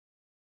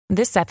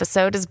This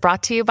episode is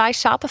brought to you by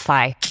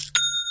Shopify.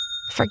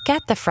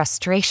 Forget the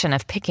frustration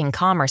of picking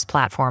commerce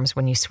platforms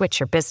when you switch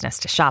your business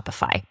to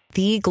Shopify,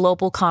 the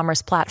global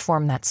commerce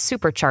platform that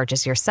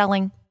supercharges your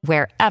selling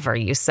wherever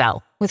you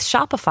sell. With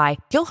Shopify,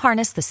 you'll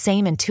harness the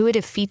same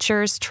intuitive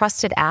features,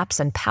 trusted apps,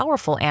 and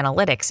powerful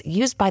analytics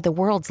used by the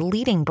world's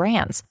leading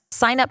brands.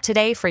 Sign up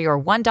today for your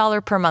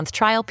 $1 per month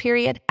trial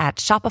period at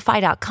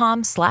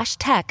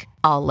shopify.com/tech,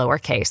 all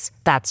lowercase.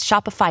 That's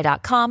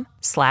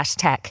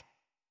shopify.com/tech.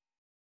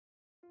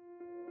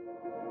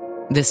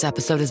 This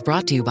episode is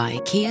brought to you by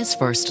Kia's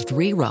first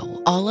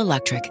 3-row,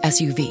 all-electric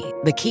SUV,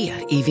 the Kia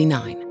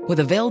EV9,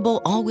 with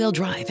available all-wheel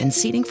drive and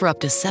seating for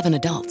up to 7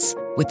 adults.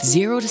 With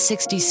 0 to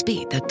 60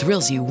 speed that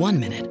thrills you 1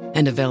 minute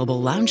and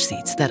available lounge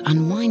seats that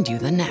unwind you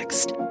the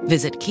next.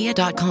 Visit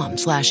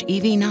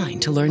kia.com/EV9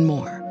 to learn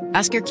more.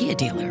 Ask your Kia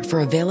dealer for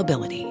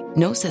availability.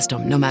 No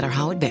system, no matter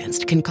how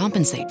advanced, can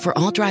compensate for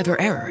all driver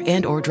error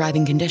and or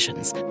driving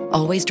conditions.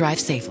 Always drive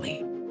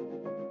safely.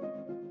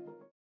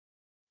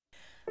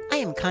 I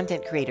am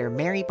content creator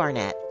Mary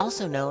Barnett,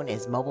 also known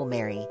as Mobile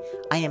Mary.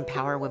 I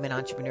empower women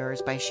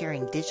entrepreneurs by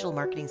sharing digital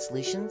marketing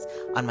solutions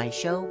on my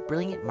show,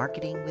 Brilliant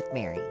Marketing with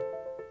Mary.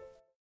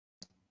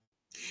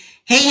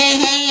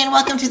 Hey, and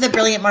welcome to the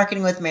Brilliant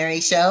Marketing with Mary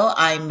show.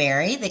 I'm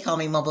Mary. They call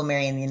me Mobile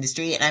Mary in the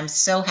industry, and I'm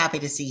so happy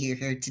to see you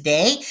here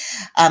today.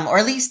 Or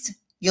at least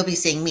you'll be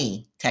seeing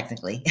me,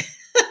 technically.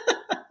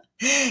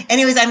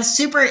 Anyways, I'm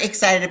super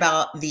excited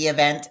about the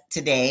event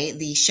today,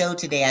 the show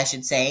today, I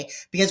should say,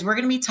 because we're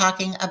going to be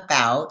talking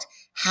about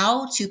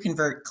how to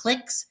convert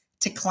clicks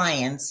to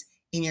clients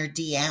in your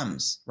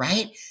DMs,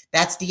 right?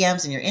 That's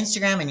DMs in your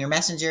Instagram and your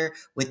Messenger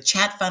with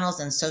chat funnels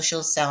and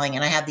social selling.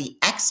 And I have the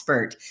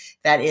expert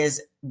that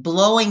is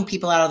blowing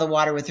people out of the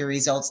water with her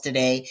results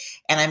today.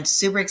 And I'm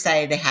super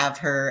excited to have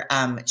her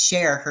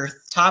share her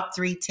top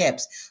 3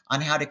 tips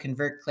on how to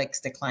convert clicks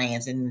to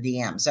clients in the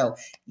DM. So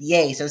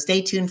yay. So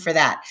stay tuned for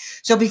that.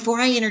 So before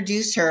I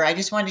introduce her, I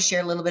just wanted to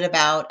share a little bit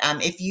about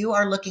if you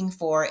are looking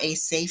for a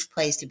safe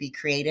place to be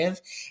creative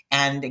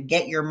and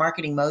get your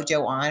marketing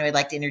mojo on, I'd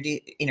like to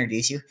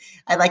introduce you.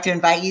 I'd like to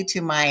invite you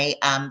to my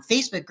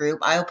Facebook group.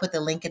 I'll put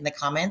the link in the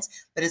comments,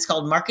 but it's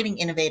called Marketing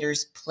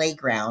Innovators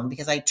Playground,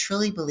 because I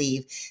truly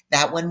believe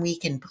that when we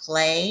can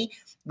play,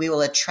 we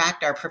will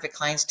attract our perfect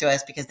clients to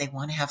us because they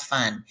want to have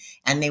fun,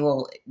 and they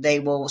will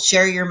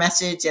share your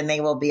message, and they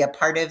will be a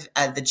part of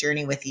the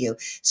journey with you.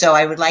 So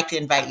I would like to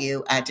invite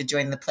you to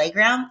join the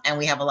playground, and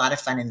we have a lot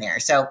of fun in there.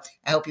 So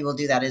I hope you will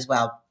do that as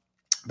well.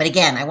 But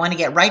again, I want to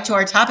get right to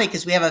our topic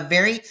because we have a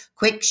very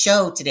quick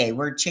show today.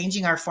 We're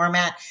changing our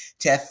format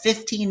to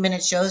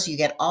 15-minute shows. So you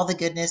get all the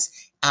goodness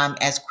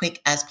as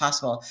quick as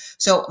possible.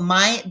 So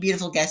my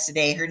beautiful guest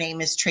today, her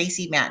name is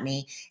Tracey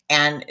Matney,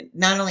 and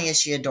not only is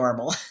she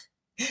adorable,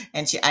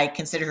 and I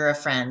consider her a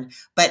friend,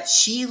 but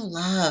she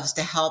loves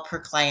to help her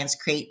clients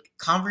create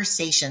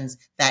conversations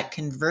that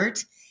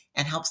convert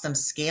and helps them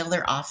scale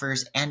their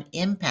offers and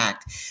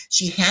impact.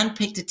 She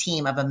handpicked a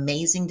team of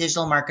amazing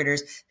digital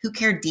marketers who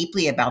care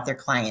deeply about their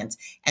clients.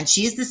 And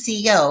she is the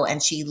CEO,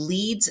 and she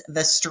leads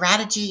the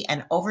strategy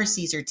and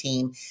oversees her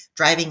team,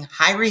 driving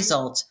high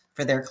results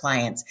for their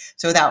clients.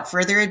 So without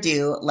further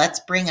ado, let's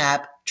bring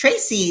up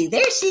Tracey.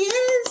 There she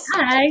is.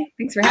 Hi.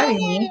 Thanks for having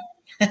me.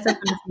 It's so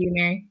fun to see you,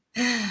 Mary.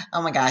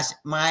 Oh my gosh,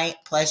 my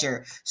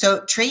pleasure.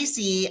 So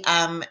Tracey,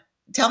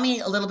 tell me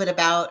a little bit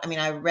about,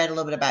 I read a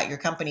little bit about your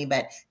company,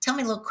 but tell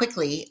me a little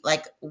quickly,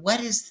 like,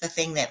 what is the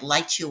thing that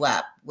lights you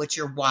up? What's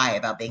your why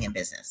about being in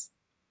business?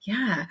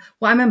 Yeah.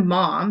 Well, I'm a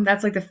mom.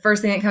 That's like the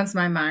first thing that comes to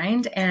my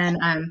mind. And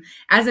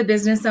as a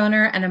business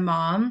owner and a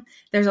mom,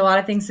 there's a lot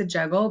of things to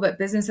juggle, but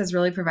business has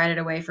really provided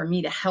a way for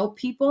me to help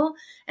people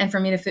and for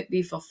me to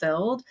be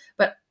fulfilled,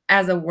 but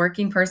as a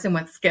working person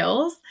with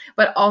skills,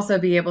 but also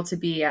be able to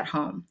be at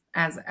home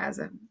as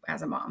a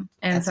mom.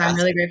 And That's so awesome. I'm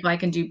really grateful I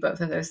can do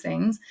both of those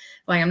things.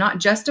 Like, I'm not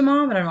just a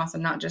mom, but I'm also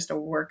not just a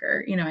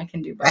worker. I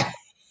can do both. Right.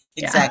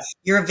 Exactly.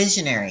 Yeah. You're a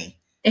visionary.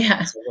 Yeah.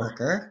 As a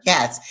worker.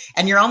 Yes.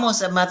 And you're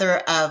almost a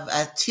mother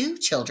of 2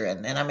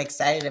 children. And I'm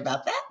excited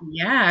about that.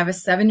 Yeah. I have a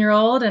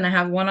 7-year-old and I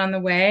have one on the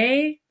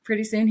way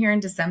pretty soon here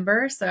in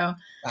December. So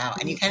wow.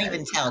 And you can't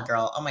even tell,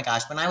 girl. Oh my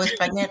gosh. When I was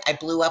pregnant, I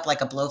blew up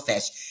like a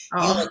blowfish.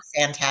 Oh. You look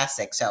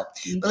fantastic. So,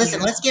 but listen,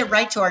 let's get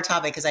right to our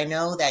topic, because I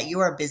know that you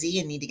are busy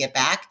and need to get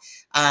back.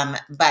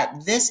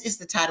 But this is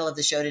the title of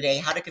the show today: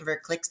 how to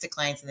convert clicks to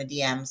clients in the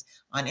DMs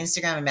on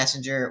Instagram and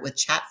Messenger with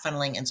chat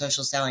funneling and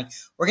social selling.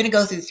 We're going to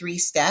go through 3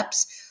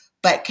 steps,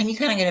 but can you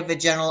kind of give a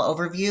general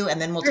overview,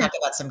 and then we'll talk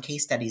about some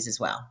case studies as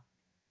well?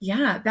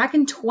 Yeah. Back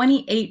in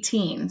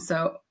 2018.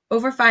 So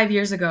over 5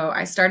 years ago,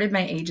 I started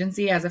my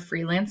agency as a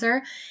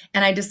freelancer,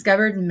 and I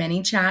discovered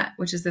ManyChat,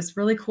 which is this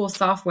really cool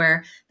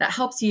software that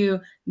helps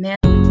you manage.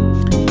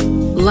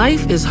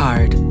 Life is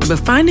hard, but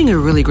finding a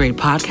really great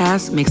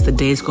podcast makes the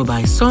days go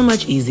by so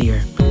much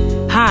easier.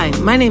 Hi,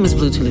 my name is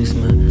Blue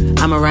Telusma.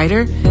 I'm a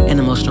writer, an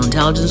emotional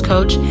intelligence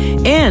coach,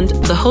 and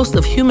the host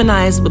of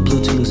Humanize with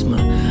Blue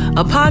Telusma,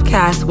 a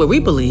podcast where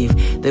we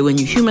believe that when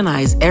you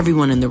humanize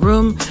everyone in the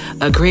room,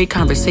 a great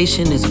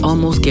conversation is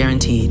almost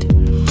guaranteed.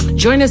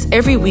 Join us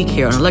every week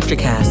here on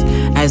Electricast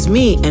as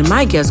me and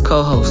my guest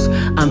co-hosts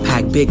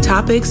unpack big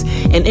topics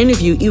and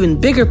interview even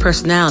bigger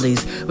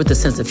personalities with a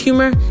sense of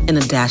humor and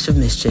a dash of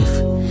mischief.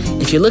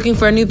 If you're looking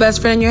for a new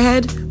best friend in your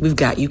head, we've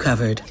got you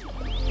covered.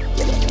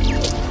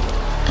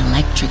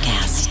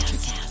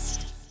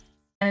 Electricast.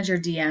 Manage your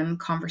DM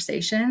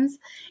conversations.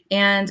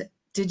 And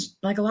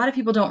a lot of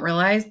people don't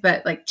realize,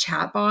 but like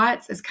chat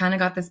bots has kind of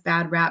got this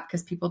bad rap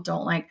because people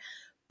don't like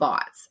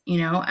bots,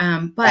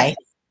 but Right.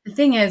 the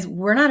thing is,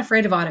 we're not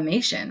afraid of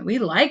automation. We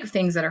like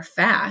things that are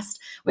fast.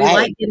 We Right.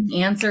 like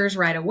getting answers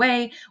right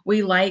away.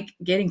 We like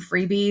getting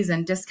freebies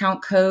and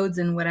discount codes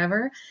and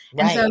whatever.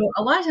 And Right. so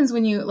a lot of times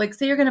when you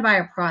say you're going to buy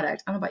a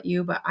product, I don't know about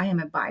you, but I am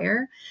a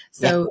buyer.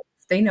 So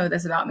they know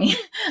this about me.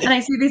 And I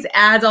see these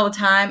ads all the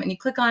time, and you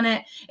click on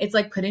it. It's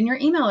like, put in your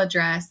email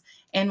address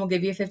and we'll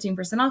give you a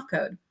 15% off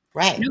code.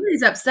 Right.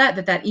 Nobody's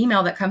upset that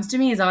email that comes to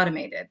me is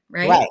automated,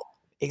 right? Right.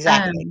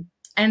 Exactly.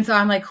 And so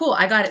I'm like, cool,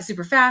 I got it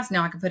super fast.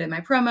 Now I can put in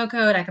my promo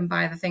code. I can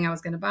buy the thing I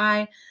was going to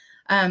buy.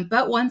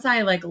 But once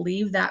I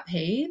leave that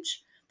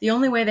page, the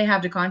only way they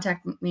have to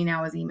contact me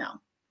now is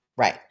email.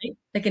 Right.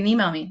 They can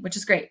email me, which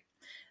is great.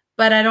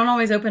 But I don't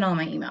always open all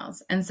my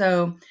emails. And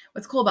so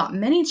what's cool about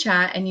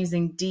ManyChat and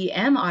using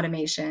DM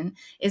automation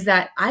is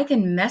that I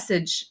can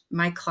message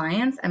my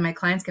clients and my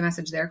clients can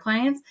message their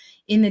clients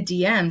in the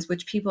DMs,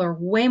 which people are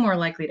way more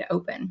likely to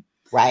open.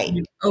 Right.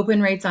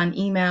 Open rates on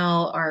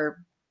email are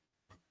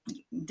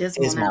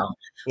dismal now.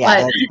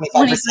 Yeah,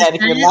 But 25%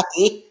 if you're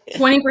lucky.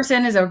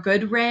 20% is a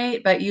good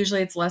rate, but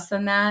usually it's less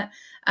than that.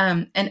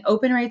 And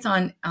open rates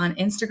on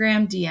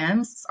Instagram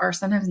DMs are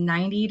sometimes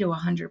 90 to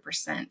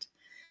 100%.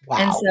 Wow.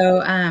 And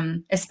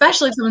so,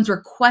 especially if someone's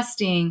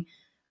requesting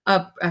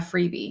a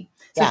freebie.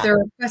 So if they're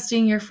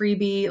requesting your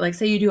freebie, like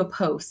say you do a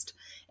post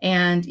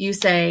and you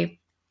say,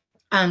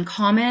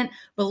 comment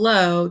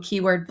below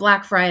keyword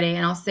Black Friday,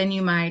 and I'll send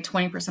you my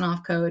 20%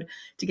 off code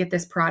to get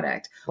this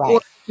product. Right. Or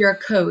if you're a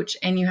coach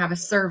and you have a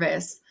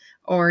service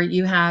or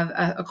you have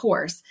a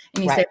course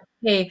and you say,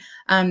 hey,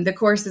 the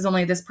course is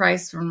only this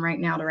price from right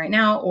now to right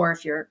now. Or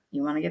if you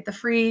want to get the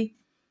free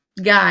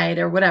guide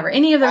or whatever,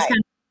 any of those kind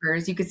of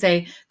offers, you could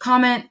say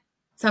comment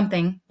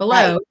something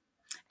below. Right.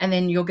 And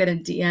then you'll get a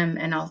DM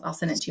and I'll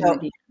send it to you in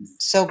the DMs.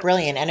 So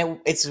brilliant. And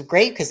it's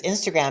great because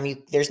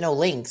Instagram, there's no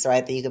links,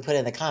 right, that you can put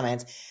in the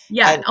comments.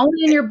 Yeah,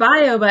 only in your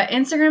bio, but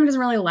Instagram doesn't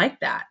really like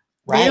that.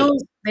 Right.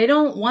 They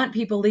don't want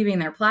people leaving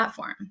their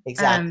platform.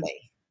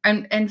 Exactly.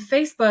 And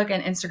Facebook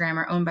and Instagram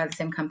are owned by the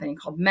same company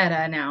called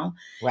Meta now.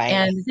 Right.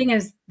 And the thing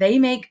is, they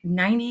make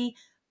 90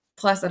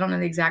 plus, I don't know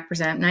the exact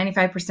percent,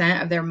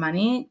 95% of their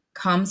money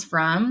comes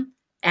from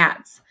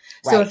ads.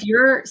 So Right. if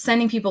you're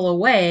sending people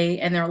away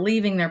and they're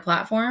leaving their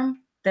platform,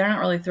 they're not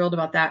really thrilled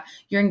about that.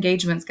 Your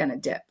engagement's going to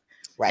dip.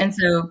 Right. And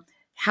so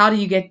how do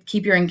you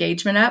keep your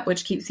engagement up,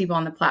 which keeps people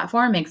on the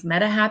platform, makes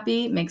Meta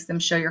happy, makes them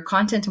show your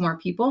content to more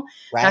people.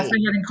 Right. That's by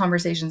having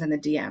conversations in the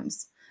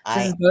DMs. So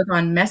this is both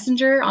on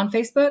Messenger, on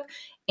Facebook,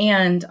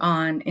 and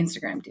on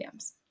Instagram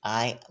DMs.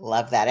 I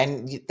love that.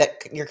 And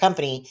your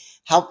company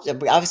helped.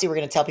 Obviously, we're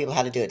going to tell people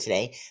how to do it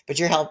today, but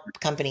your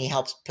company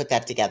helps put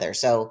that together.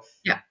 So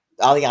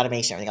all the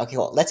automation, everything. Okay,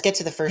 cool. Let's get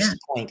to the first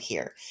point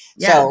here.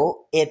 Yeah.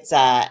 So it's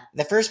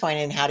the first point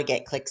in how to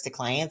get clicks to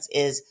clients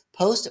is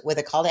post with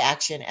a call to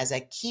action as a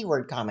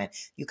keyword comment.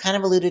 You kind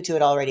of alluded to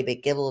it already,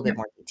 but give a little bit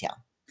more detail.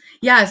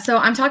 Yeah. So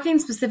I'm talking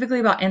specifically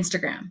about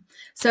Instagram.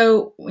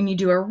 So when you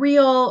do a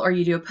reel or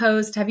you do a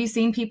post, have you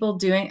seen people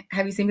doing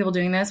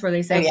this where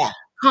they say,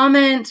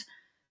 comment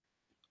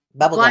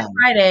Bubble Black gum.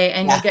 Friday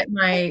and you'll get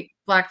my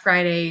Black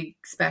Friday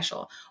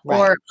special,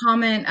 or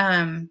comment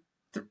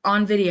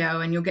on video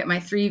and you'll get my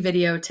 3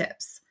 video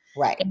tips.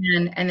 Right.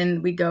 And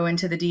then we go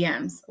into the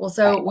DMs. Well,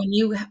 so when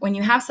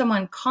you have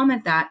someone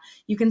comment that,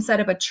 you can set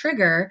up a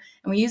trigger,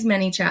 and we use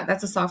ManyChat.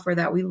 That's a software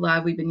that we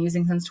love. We've been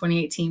using since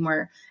 2018.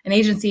 We're an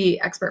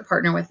agency expert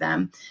partner with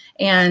them.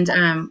 And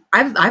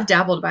I've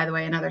dabbled, by the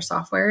way, in other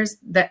softwares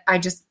that I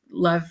just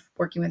love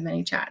working with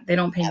ManyChat. They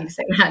don't pay me to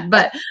say that,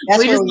 but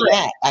that's where we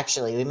met.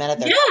 Actually, we met at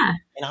their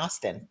in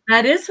Austin.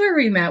 That is where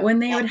we met when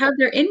they would have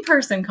their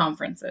in-person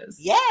conferences.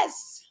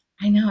 Yes.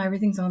 I know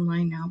everything's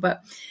online now,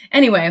 but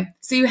anyway,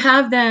 so you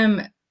have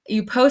them,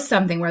 you post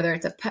something, whether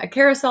it's a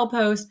carousel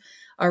post,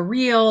 a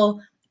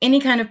reel, any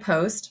kind of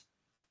post,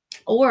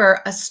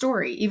 or a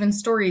story, even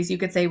stories. You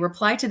could say,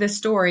 reply to this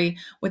story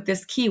with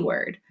this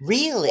keyword.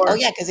 Really?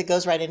 Because it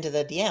goes right into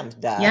the DM.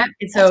 Yeah.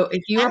 So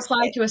if you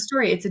reply to a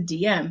story, it's a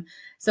DM.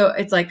 So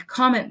it's like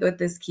comment with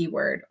this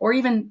keyword, or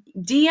even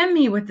DM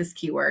me with this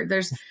keyword.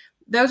 Those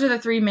are the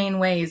 3 main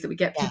ways that we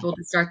get people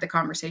to start the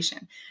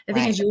conversation. The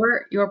thing is,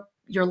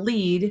 your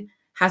lead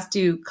has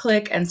to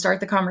click and start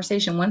the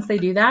conversation. Once they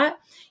do that,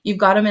 you've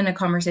got them in a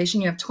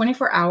conversation. You have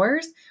 24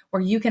 hours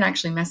where you can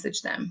actually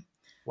message them.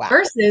 Wow.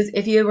 Versus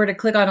if you were to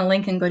click on a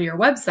link and go to your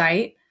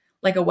website,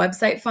 like a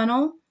website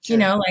funnel,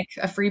 like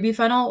a freebie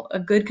funnel, a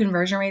good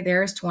conversion rate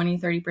there is 20,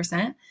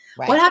 30%.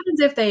 Right. What happens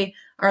if they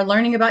are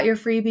learning about your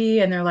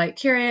freebie and they're like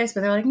curious,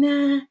 but they're like,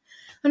 nah,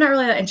 I'm not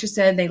really that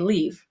interested. They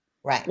leave.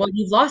 Right. Well,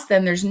 you've lost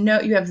them.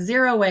 You have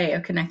 0 way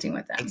of connecting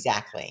with them.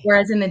 Exactly.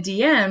 Whereas in the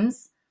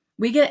DMs,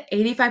 we get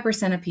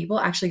 85% of people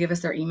actually give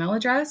us their email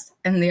address,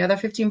 and the other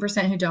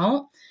 15% who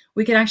don't,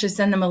 we can actually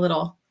send them a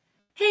little,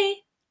 hey,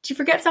 did you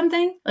forget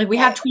something? Like we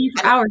have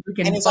 24 hours. We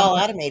can And it's all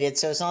automated.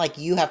 So it's not like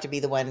you have to be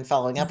the one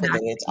following up with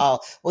it. It's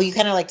all, well, you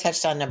kind of like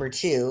touched on number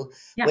two,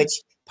 Yeah.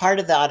 which part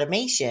of the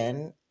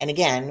automation. And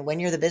again,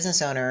 when you're the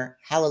business owner,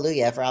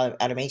 hallelujah for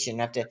automation.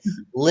 You have to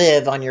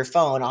live on your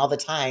phone all the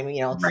time, Right.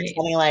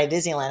 standing in line at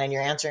Disneyland and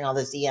you're answering all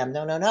this DM.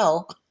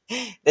 No.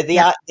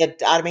 The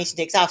automation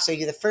takes off. So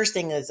the first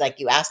thing is like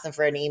you ask them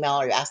for an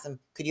email, or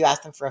could you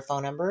ask them for a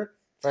phone number?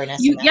 For an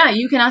SMS?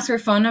 You can ask for a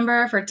phone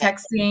number for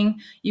texting.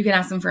 You can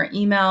ask them for an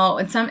email,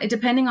 and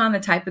depending on the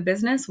type of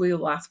business, we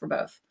will ask for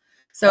both.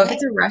 So if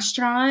it's a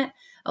restaurant,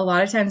 a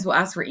lot of times we'll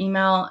ask for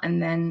email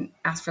and then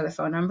ask for the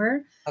phone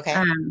number.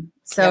 Okay.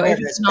 So if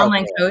it's an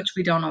online coach,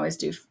 we don't always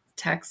do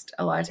text.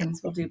 A lot of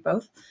times we'll do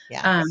both.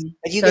 Yeah.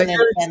 But you can then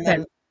send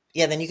them.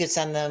 Yeah, then you could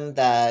send them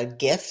the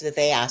gift that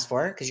they asked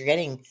for, because you're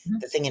getting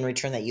the thing in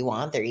return that you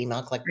want, their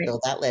email,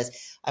 build that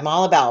list. I'm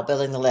all about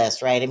building the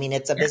list, right? I mean,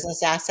 it's a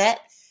business asset.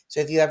 So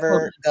if you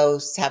ever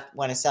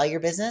want to sell your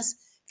business,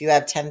 if you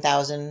have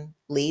 10,000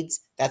 leads,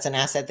 that's an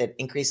asset that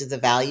increases the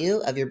value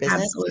of your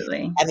business.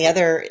 Absolutely. And the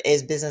other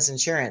is business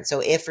insurance.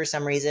 So if for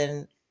some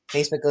reason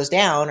Facebook goes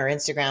down or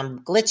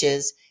Instagram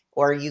glitches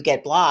or you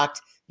get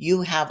blocked,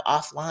 you have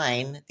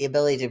offline the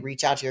ability to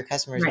reach out to your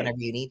customers whenever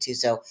you need to.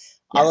 So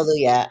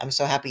hallelujah. I'm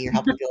so happy you're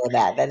helping people with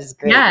that. That is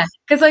great. Yeah.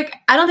 Because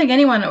I don't think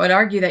anyone would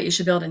argue that you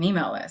should build an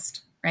email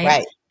list.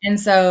 Right. And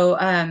so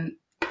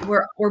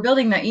we're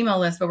building the email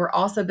list, but we're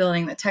also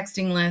building the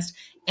texting list,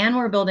 and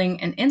we're building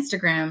an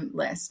Instagram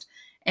list.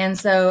 And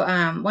so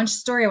one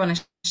story I want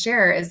to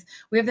share is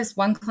we have this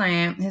one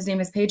client, his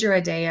name is Pedro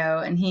Adeo,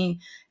 and he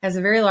has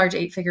a very large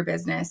 8-figure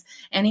business,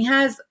 and he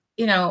has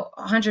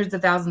hundreds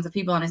of thousands of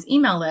people on his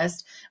email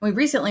list. And we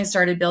recently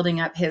started building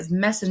up his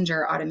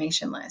messenger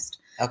automation list.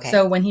 Okay.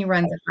 So when he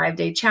runs a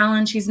 5-day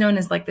challenge, he's known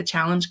as like the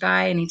challenge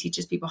guy, and he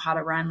teaches people how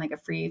to run like a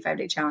free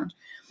 5-day challenge.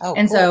 Oh,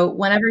 and cool. so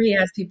whenever he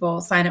has people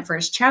sign up for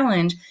his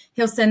challenge,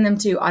 he'll send them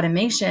to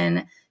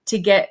automation to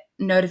get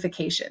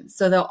notifications.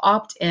 So they'll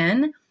opt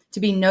in to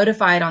be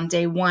notified on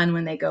day 1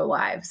 when they go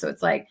live. So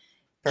it's like,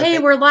 hey,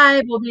 we're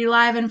live. We'll be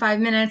live in 5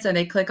 minutes. And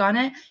they click on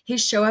it.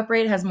 His show up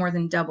rate has more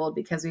than doubled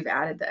because we've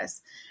added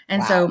this.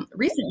 And so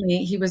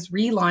recently he was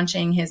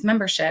relaunching his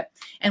membership,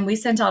 and we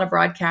sent out a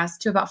broadcast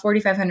to about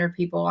 4,500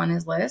 people on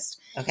his list.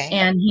 Okay.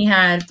 And he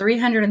had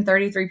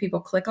 333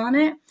 people click on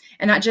it,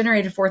 and that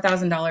generated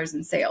 $4,000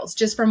 in sales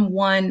just from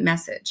one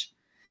message.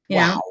 You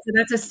know, so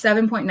that's a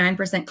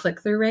 7.9%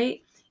 click-through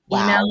rate.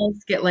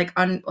 Emails get like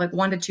 1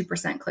 to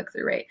 2%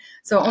 click-through rate.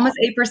 So almost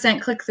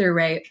 8% click-through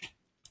rate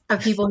of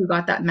people who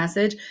got that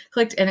message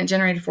clicked, and it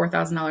generated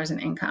 $4,000 in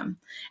income.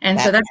 And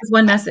so that's just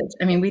one message.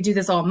 I mean, we do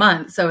this all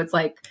month. So it's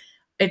like,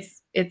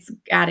 it's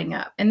adding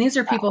up. And these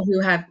are people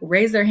who have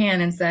raised their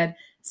hand and said,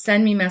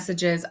 send me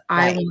messages.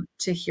 I want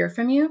to hear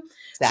from you.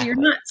 Exactly. So you're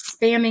not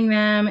spamming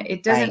them.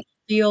 It doesn't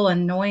feel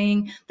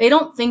annoying. They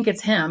don't think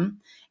it's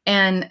him.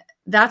 And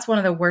that's one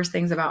of the worst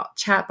things about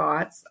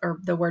chatbots, or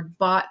the word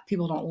bot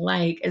people don't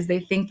like, is they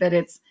think that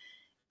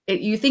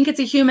you think it's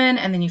a human,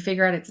 and then you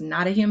figure out it's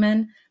not a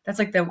human. That's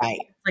like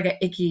like an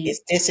icky. It's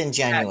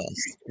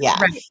disingenuous.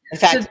 Yeah. Right. In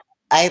fact,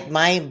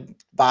 my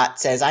bot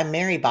says, I'm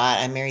Mary bot.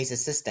 I'm Mary's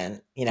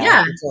assistant,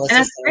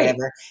 assistant,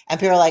 whatever. And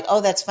people are like,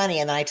 oh, that's funny.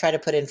 And then I try to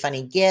put in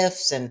funny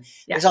GIFs, and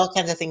there's all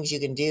kinds of things you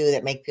can do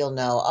that make people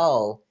know,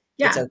 oh,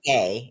 it's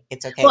okay.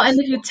 It's okay. Well, and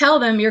if you tell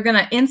them, you're going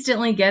to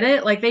instantly get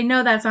it. Like, they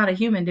know that's not a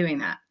human doing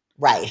that.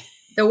 Right.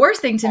 The worst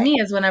thing to me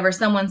is whenever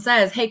someone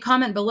says, hey,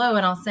 comment below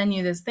and I'll send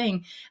you this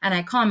thing. And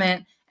I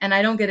comment and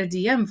I don't get a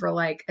DM for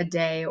like a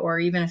day or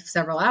even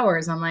several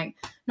hours. I'm like,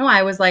 no,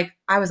 I was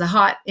a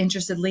hot,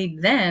 interested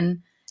lead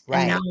then.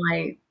 And now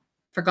I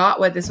forgot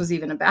what this was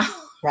even about.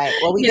 Right.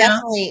 Well,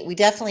 we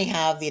definitely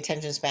have the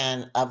attention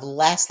span of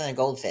less than a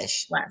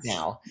goldfish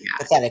now,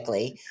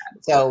 pathetically.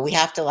 So we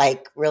have to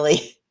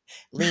really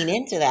lean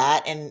into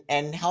that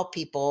and help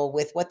people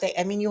with what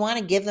you want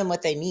to give them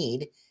what they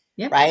need.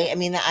 Yep. Right. I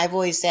mean, I've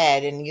always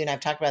said, and you and I've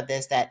talked about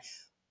this, that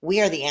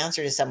we are the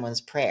answer to someone's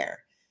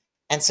prayer.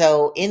 And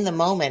so in the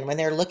moment when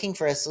they're looking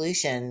for a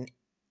solution,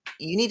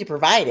 you need to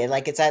provide it.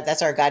 Like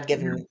that's our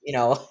God-given,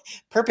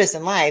 purpose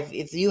in life.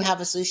 If you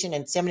have a solution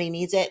and somebody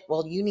needs it,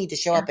 well, you need to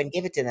show up and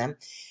give it to them.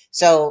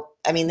 So,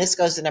 I mean, this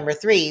goes to number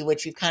 3,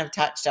 which we've kind of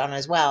touched on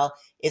as well,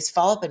 is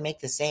follow up and make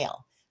the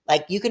sale.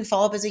 Like, you can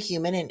follow up as a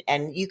human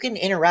and you can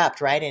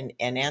interrupt, right.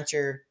 And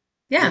answer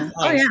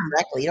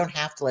directly. You don't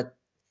have to let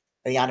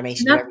the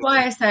automation. And that's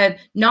why I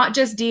said not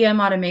just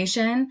DM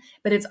automation,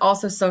 but it's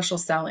also social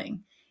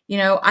selling.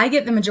 I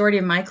get the majority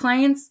of my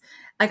clients,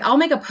 like, I'll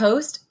make a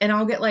post and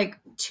I'll get like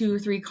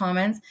 2-3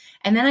 comments,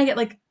 and then I get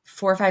like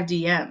 4 or 5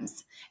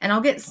 DMs, and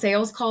I'll get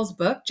sales calls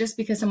booked just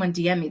because someone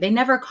DM'd me. They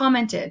never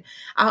commented.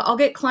 I'll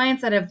get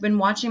clients that have been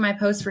watching my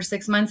post for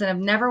 6 months and have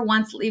never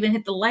once even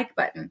hit the like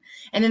button.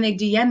 And then they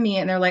DM me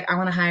and they're like, I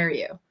want to hire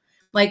you.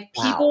 Like,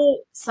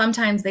 people,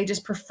 sometimes they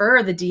just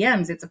prefer the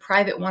DMs. It's a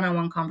private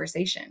one-on-one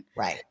conversation.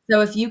 Right.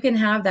 So if you can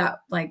have that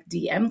like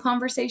DM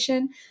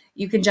conversation,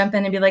 you can jump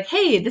in and be like,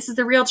 hey, this is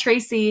the real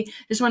Tracey.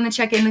 Just wanted to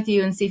check in with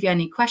you and see if you had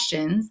any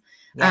questions.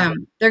 Yeah.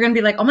 They're going to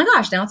be like, oh my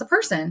gosh, now it's a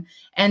person.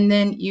 And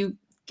then you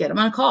get them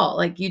on a call.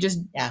 Like you just,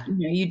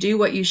 you do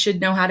what you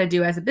should know how to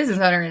do as a business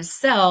owner, is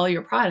sell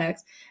your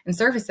products and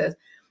services.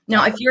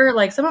 Now, if you're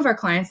like some of our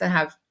clients that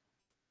have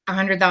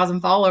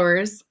 100,000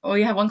 followers.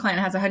 We have one client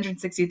that has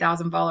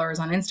 160,000 followers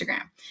on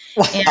Instagram.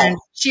 Wow. And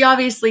she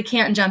obviously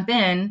can't jump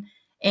in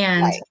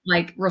and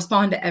like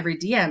respond to every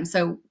DM.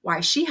 So why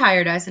she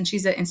hired us, and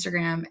she's an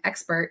Instagram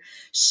expert.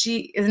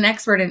 She is an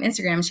expert in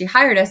Instagram. She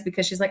hired us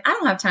because she's like, I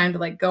don't have time to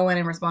like go in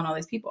and respond to all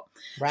these people.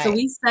 Right. So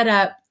we set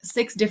up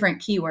 6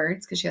 different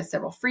keywords because she has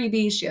several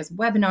freebies. She has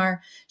webinar.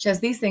 She has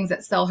these things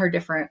that sell her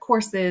different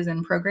courses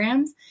and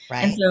programs.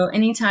 Right. And so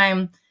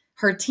anytime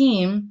her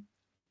team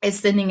is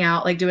sending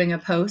out, like doing a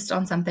post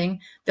on something,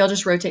 they'll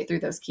just rotate through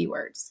those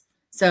keywords.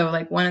 So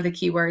like one of the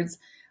keywords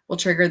will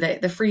trigger the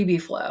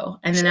freebie flow.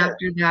 And then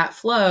after that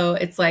flow,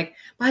 it's like,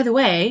 by the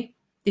way,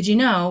 did you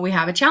know we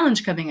have a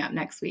challenge coming up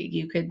next week?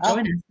 You could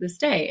join us this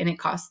day and it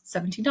costs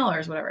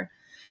 $17, whatever.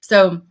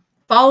 So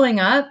following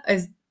up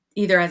is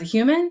either as a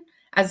human,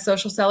 as a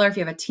social seller, if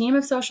you have a team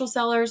of social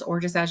sellers, or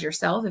just as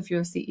yourself, if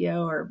you're a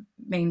CEO or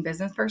main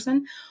business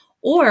person,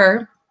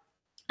 or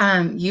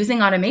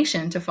using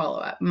automation to follow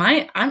up.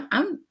 Mine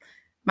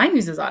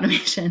uses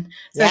automation.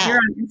 So if you're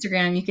on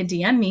Instagram, you can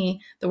DM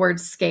me the word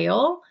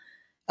scale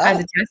as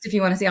a test if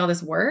you want to see how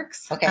this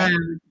works. Okay.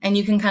 And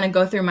you can kind of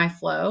go through my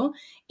flow,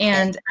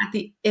 and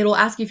it'll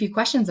ask you a few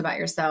questions about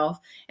yourself.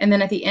 And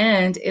then at the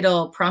end,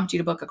 it'll prompt you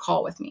to book a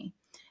call with me.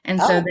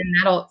 And so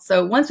then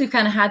so once we've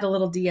kind of had the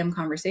little DM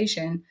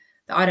conversation,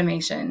 the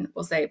automation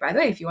will say, by the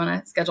way, if you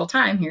want to schedule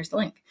time, here's the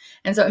link.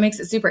 And so it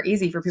makes it super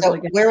easy for people to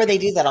get. Where would they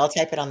do that? I'll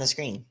type it on the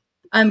screen.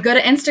 Go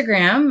to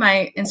Instagram.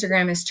 My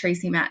Instagram is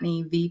Tracey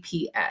Matney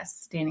VPS,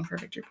 standing for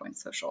Victory Point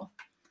Social.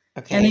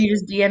 Okay. And then you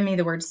just DM me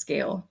the word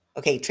scale.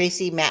 Okay.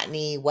 Tracey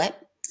Matney, what?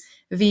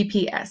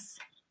 VPS.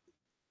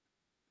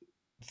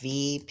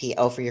 VP.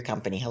 Oh, for your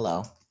company.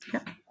 Hello. Yeah.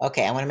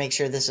 Okay. I want to make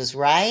sure this is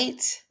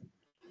right.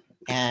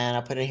 And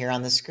I'll put it here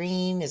on the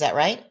screen. Is that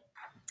right?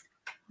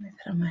 Let me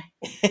put on my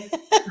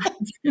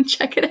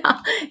check it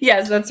out.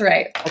 Yes, that's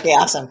right. Okay,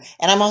 awesome.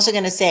 And I'm also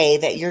going to say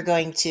that you're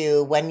going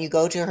to, when you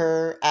go to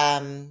her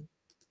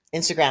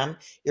Instagram,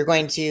 you're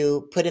going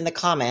to put in the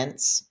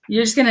comments.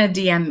 You're just going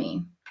to DM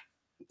me.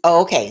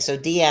 Oh, okay. So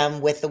DM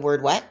with the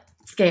word what?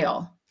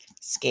 Scale.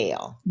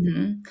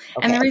 Mm-hmm.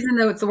 Okay. And the reason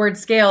that it's the word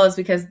scale is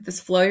because this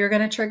flow you're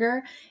going to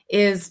trigger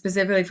is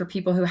specifically for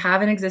people who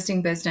have an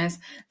existing business.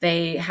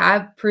 They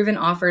have proven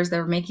offers.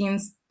 They're making,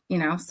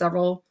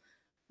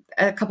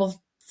 a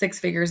couple 6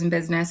 figures in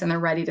business, and they're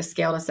ready to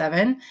scale to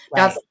 7. Right.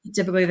 That's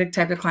typically the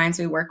type of clients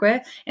we work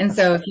with. And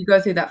so if you go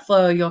through that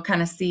flow, you'll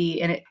kind of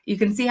see, and you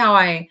can see how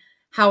I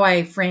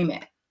frame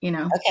it,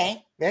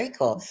 Okay. Very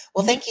cool.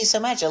 Well, thank you so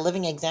much. A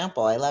living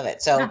example. I love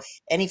it. So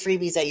any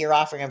freebies that you're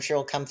offering, I'm sure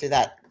will come through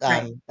that,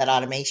 that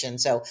automation.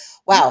 So,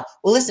 wow.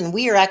 Well, listen,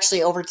 we are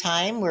actually over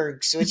time. We're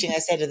switching, I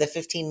said, to the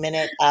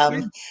 15-minute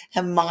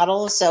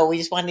model. So we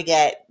just wanted to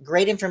get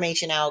great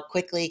information out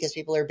quickly because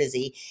people are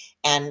busy.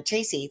 And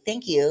Tracey,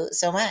 thank you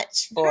so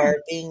much for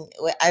being,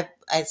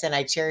 I said,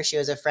 I cherish you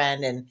as a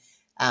friend, and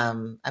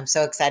I'm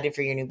so excited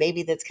for your new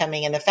baby that's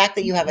coming. And the fact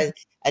that you have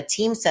a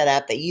team set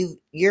up, that you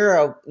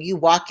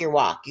walk your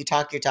walk, you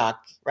talk your talk,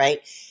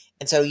 right?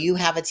 And so you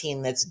have a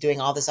team that's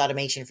doing all this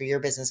automation for your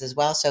business as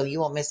well. So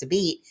you won't miss a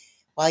beat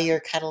while you're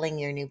cuddling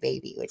your new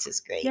baby, which is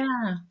great.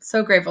 Yeah.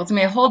 So grateful. To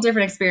me, a whole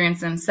different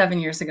experience than 7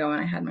 years ago when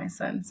I had my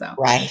son. So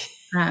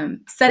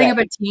setting up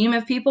a team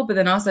of people, but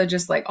then also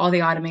just like all the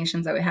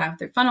automations that we have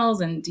through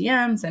funnels and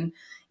DMs and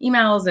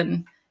emails,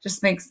 and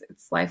just makes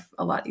its life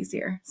a lot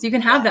easier. So you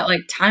can have that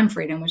like time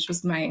freedom, which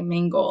was my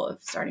main goal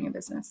of starting a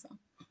business. So.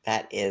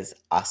 That is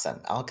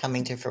awesome. All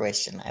coming to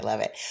fruition. I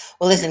love it.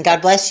 Well, listen,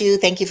 God bless you.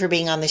 Thank you for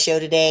being on the show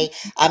today.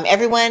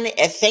 Everyone,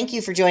 thank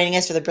you for joining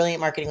us for the Brilliant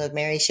Marketing with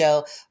Mary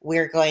show.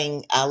 We're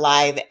going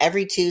live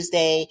every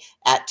Tuesday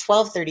at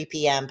 12:30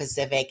 p.m.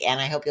 Pacific. And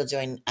I hope you'll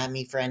join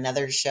me for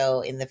another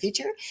show in the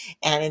future.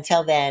 And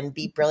until then,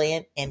 be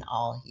brilliant in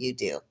all you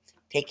do.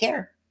 Take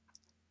care.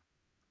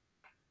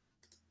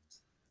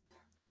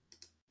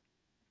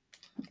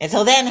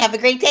 Until then, have a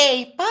great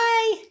day.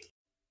 Bye.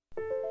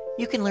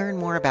 You can learn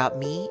more about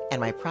me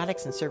and my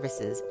products and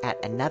services at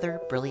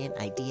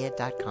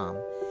anotherbrilliantidea.com.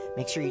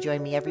 Make sure you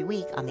join me every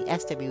week on the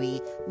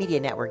SWE Media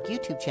Network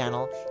YouTube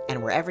channel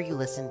and wherever you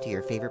listen to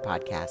your favorite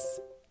podcasts.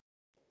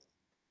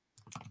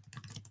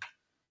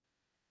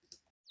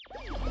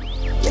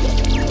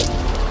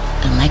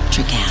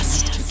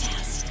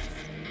 Electricast.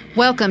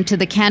 Welcome to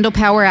the Candle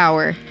Power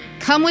Hour.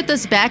 Come with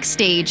us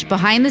backstage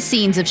behind the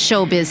scenes of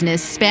show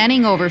business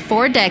spanning over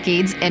 4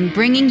 decades and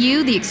bringing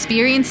you the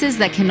experiences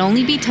that can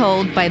only be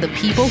told by the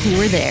people who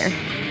were there.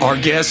 Our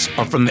guests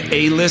are from the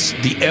A-list,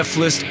 the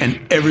F-list,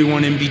 and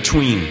everyone in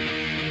between.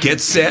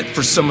 Get set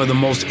for some of the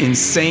most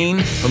insane,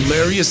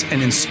 hilarious,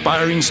 and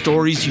inspiring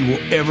stories you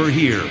will ever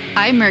hear.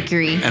 I'm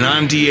Mercury. And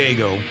I'm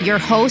Diego. Your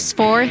hosts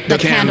for the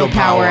Candle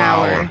Power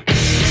Hour.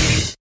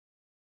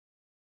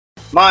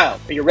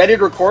 Miles, are you ready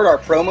to record our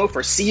promo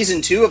for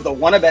Season 2 of the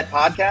Wanna Bet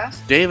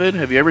podcast? David,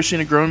 have you ever seen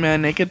a grown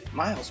man naked?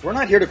 Miles, we're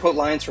not here to quote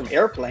lines from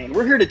Airplane.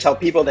 We're here to tell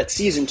people that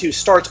Season 2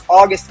 starts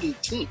August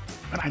 18th.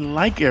 But I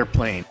like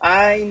Airplane.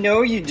 I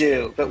know you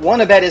do, but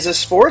Wanna Bet is a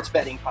sports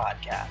betting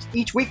podcast.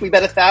 Each week we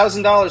bet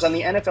 $1,000 on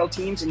the NFL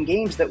teams and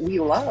games that we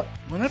love.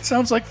 Well, that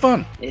sounds like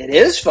fun. It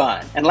is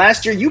fun. And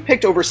last year you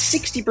picked over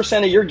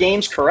 60% of your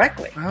games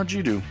correctly. How'd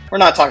you do? We're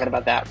not talking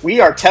about that. We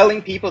are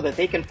telling people that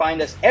they can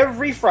find us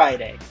every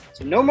Friday.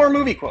 So no more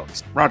movie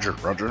quotes. Roger.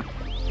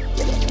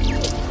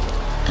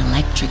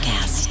 Electric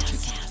acid.